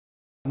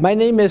My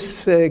name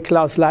is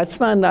Claus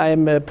Leitzmann.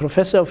 I'm a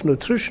professor of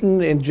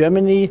nutrition in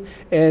Germany,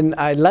 and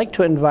I'd like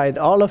to invite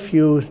all of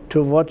you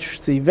to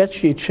watch the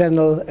Veggie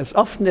Channel as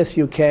often as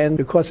you can,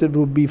 because it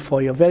will be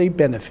for your very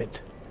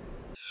benefit.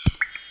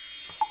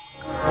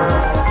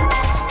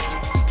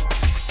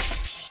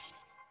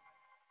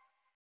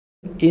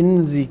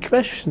 In the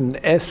question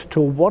as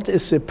to what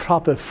is the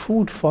proper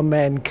food for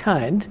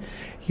mankind,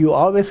 you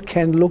always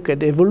can look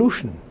at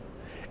evolution.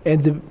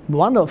 And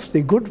one of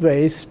the good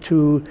ways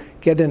to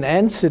get an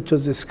answer to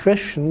this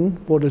question,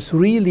 what is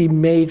really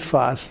made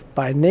for us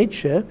by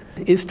nature,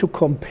 is to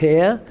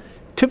compare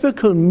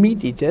typical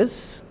meat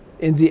eaters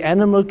in the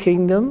animal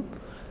kingdom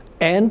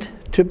and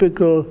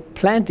typical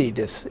plant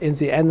eaters in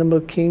the animal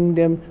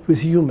kingdom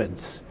with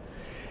humans.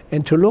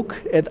 And to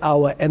look at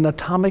our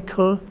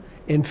anatomical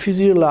and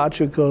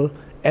physiological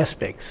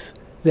aspects.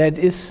 That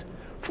is,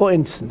 for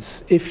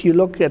instance, if you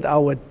look at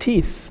our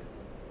teeth,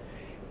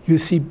 you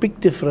see big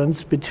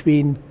difference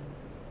between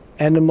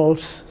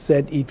animals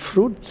that eat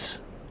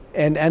fruits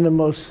and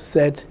animals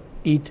that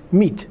eat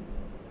meat.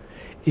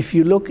 If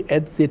you look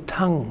at the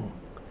tongue,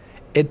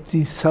 at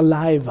the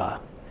saliva,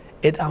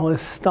 at our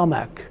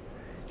stomach,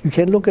 you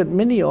can look at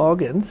many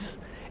organs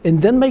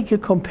and then make a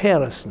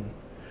comparison.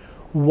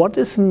 What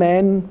is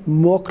man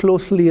more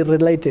closely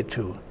related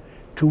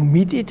to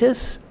meat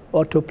eaters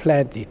or to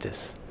plant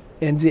eaters?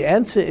 And the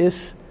answer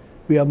is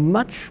we are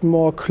much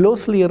more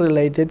closely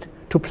related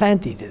to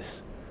plant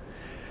eaters.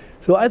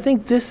 So I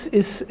think this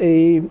is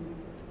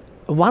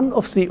one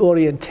of the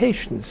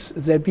orientations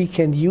that we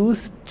can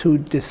use to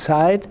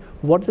decide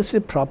what is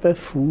the proper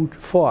food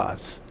for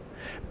us.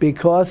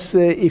 Because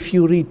if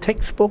you read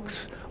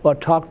textbooks or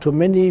talk to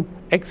many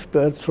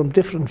experts from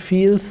different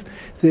fields,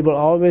 they will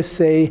always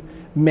say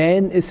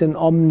man is an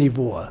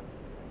omnivore.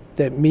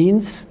 That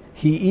means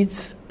he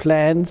eats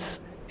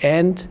plants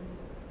and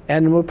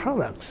animal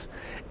products.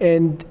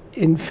 And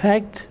in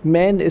fact,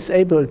 man is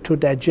able to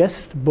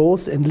digest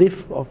both and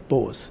live off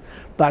both.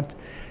 But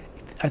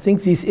I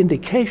think these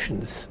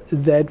indications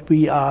that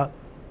we are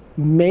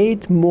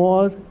made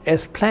more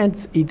as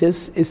plant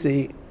eaters is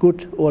a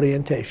good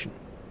orientation.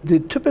 The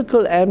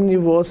typical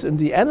omnivores in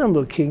the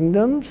animal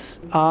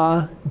kingdoms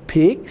are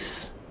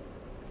pigs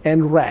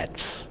and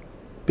rats,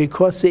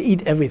 because they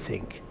eat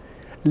everything,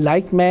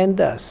 like man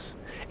does.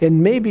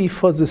 And maybe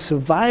for the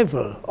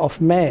survival of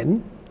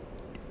man,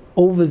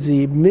 over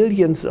the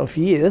millions of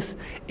years,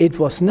 it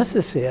was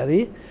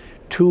necessary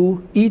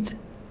to eat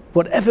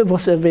whatever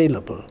was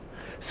available.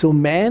 So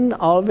man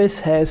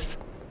always has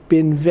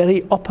been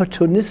very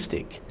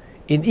opportunistic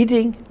in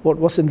eating what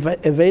was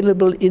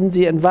available in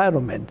the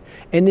environment.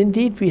 And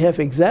indeed, we have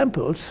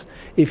examples,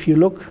 if you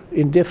look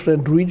in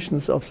different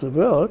regions of the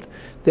world,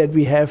 that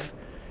we have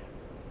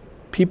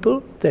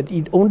people that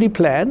eat only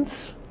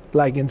plants,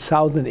 like in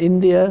southern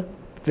India,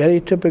 very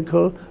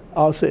typical,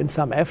 also in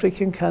some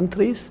African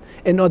countries.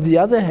 And on the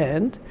other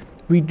hand,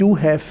 we do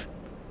have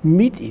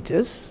meat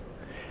eaters,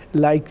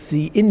 like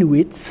the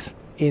Inuits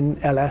in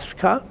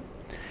Alaska.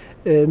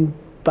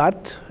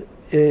 But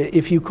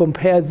if you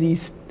compare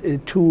these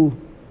two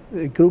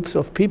groups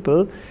of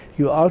people,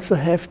 you also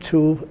have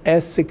to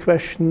ask the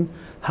question,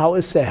 how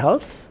is their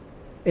health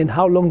and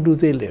how long do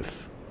they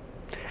live?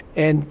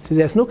 And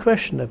there's no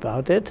question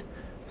about it,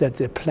 that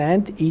the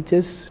plant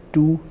eaters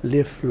do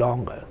live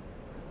longer.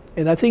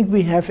 And I think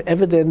we have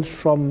evidence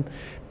from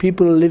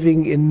people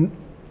living in,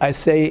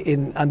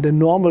 under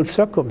normal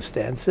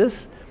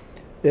circumstances.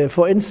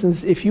 For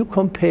instance, if you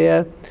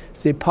compare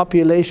the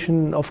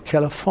population of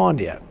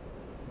California,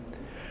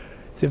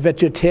 the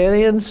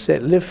vegetarians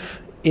that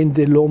live in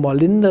the Loma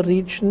Linda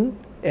region,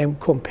 and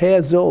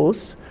compare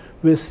those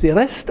with the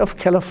rest of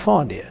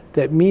California,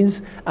 that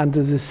means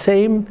under the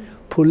same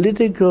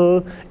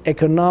political,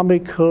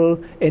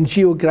 economical, and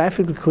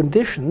geographical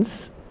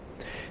conditions,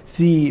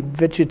 the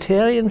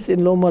vegetarians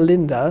in Loma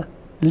Linda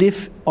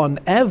live on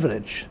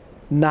average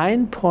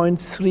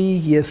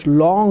 9.3 years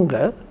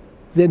longer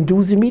than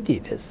do the meat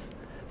eaters.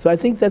 So I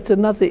think that's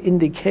another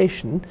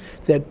indication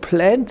that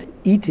plant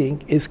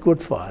eating is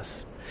good for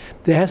us.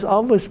 There has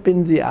always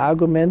been the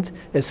argument,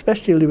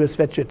 especially with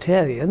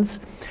vegetarians,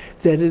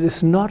 that it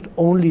is not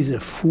only the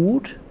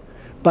food,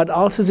 but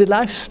also the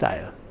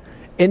lifestyle.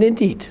 And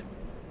indeed,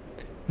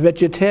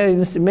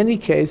 vegetarians in many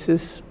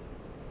cases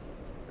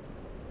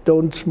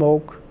don't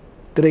smoke,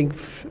 drink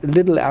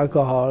little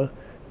alcohol,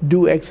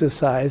 do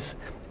exercise,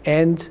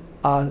 and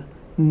are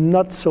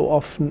not so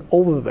often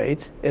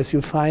overweight as you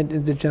find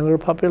in the general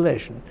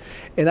population.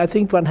 And I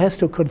think one has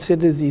to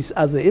consider these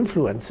other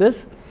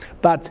influences,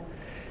 but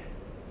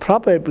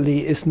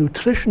probably is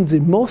nutrition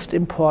the most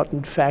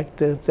important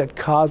factor that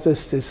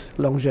causes this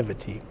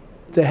longevity.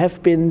 There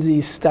have been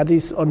these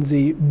studies on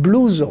the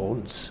blue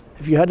zones.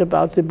 Have you heard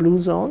about the blue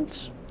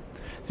zones?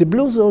 The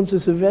blue zones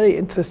is a very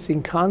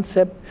interesting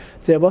concept.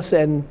 There was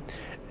an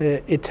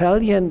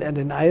Italian and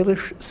an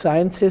Irish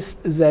scientist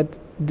that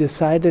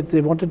decided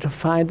they wanted to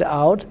find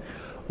out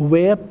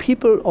where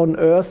people on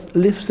Earth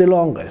live the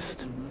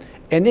longest.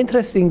 And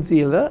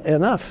interestingly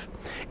enough,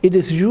 it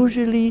is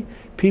usually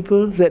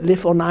people that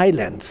live on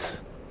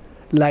islands,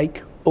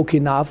 like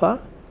Okinawa,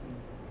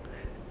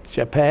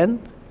 Japan,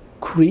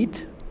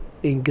 Crete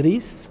in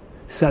Greece,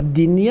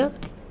 Sardinia,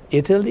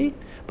 Italy,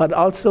 but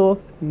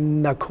also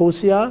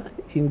Nicosia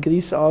in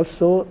Greece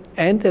also,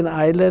 and an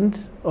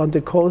island on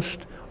the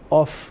coast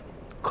of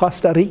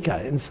Costa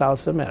Rica in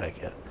South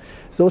America.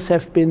 Those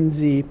have been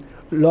the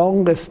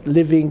longest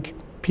living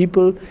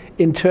people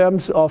in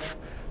terms of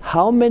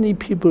how many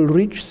people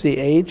reach the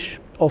age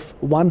of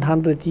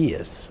 100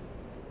 years.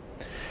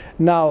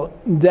 Now,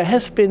 there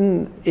has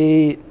been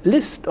a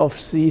list of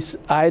these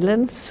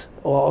islands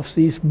or of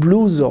these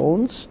blue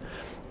zones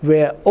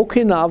where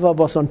Okinawa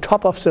was on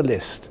top of the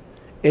list.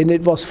 And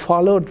it was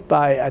followed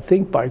by, I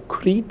think, by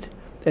Crete,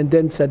 and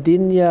then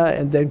Sardinia,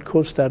 and then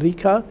Costa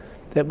Rica.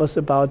 That was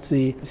about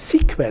the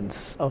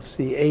sequence of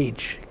the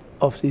age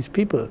of these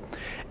people.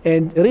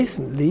 And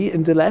recently,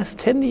 in the last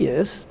 10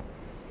 years,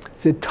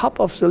 the top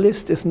of the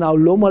list is now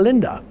Loma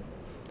Linda.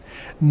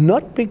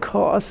 Not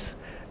because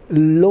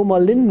Loma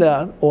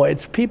Linda or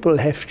its people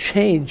have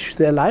changed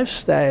their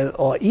lifestyle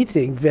or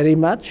eating very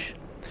much.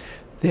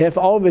 They have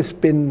always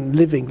been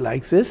living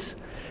like this,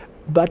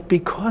 but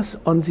because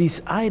on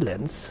these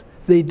islands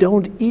they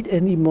don't eat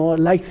anymore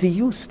like they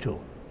used to.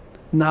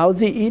 Now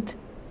they eat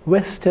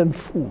Western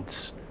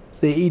foods.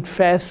 They eat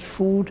fast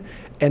food,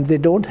 and they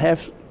don't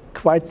have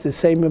quite the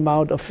same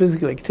amount of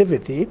physical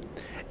activity,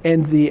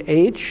 and the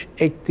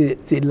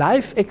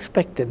life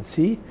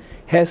expectancy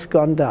has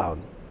gone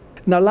down.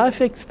 Now, life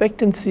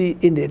expectancy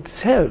in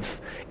itself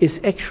is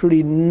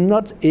actually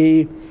not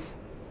an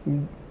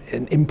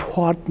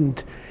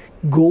important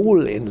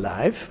goal in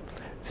life.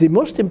 The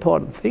most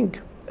important thing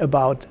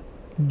about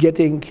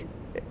getting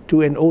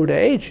to an older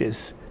age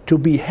is to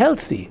be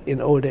healthy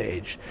in older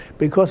age.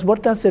 Because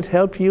what does it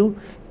help you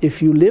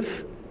if you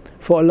live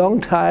for a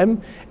long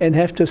time and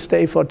have to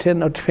stay for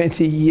 10 or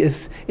 20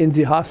 years in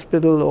the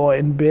hospital or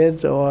in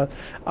bed or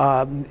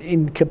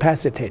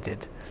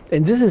incapacitated?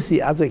 And this is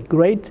the other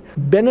great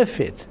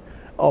benefit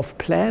of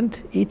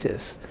plant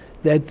eaters,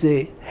 that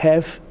they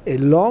have a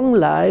long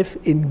life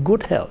in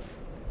good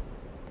health.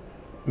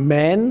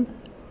 Man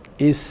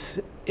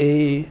is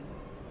a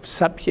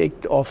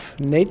subject of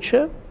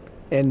nature,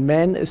 and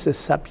man is a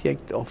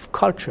subject of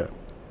culture.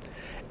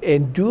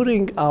 And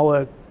during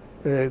our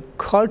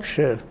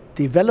culture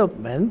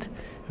development,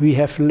 we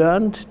have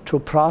learned to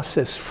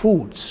process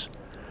foods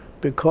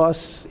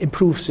because it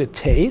improves the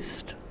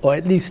taste, or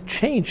at least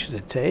change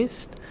the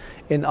taste,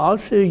 and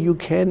also you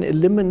can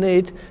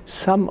eliminate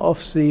some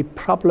of the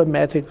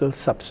problematical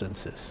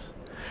substances.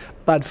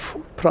 But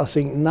food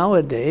processing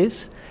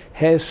nowadays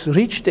has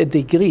reached a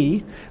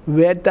degree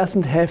where it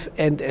doesn't have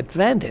an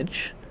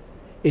advantage,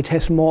 it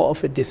has more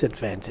of a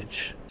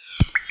disadvantage.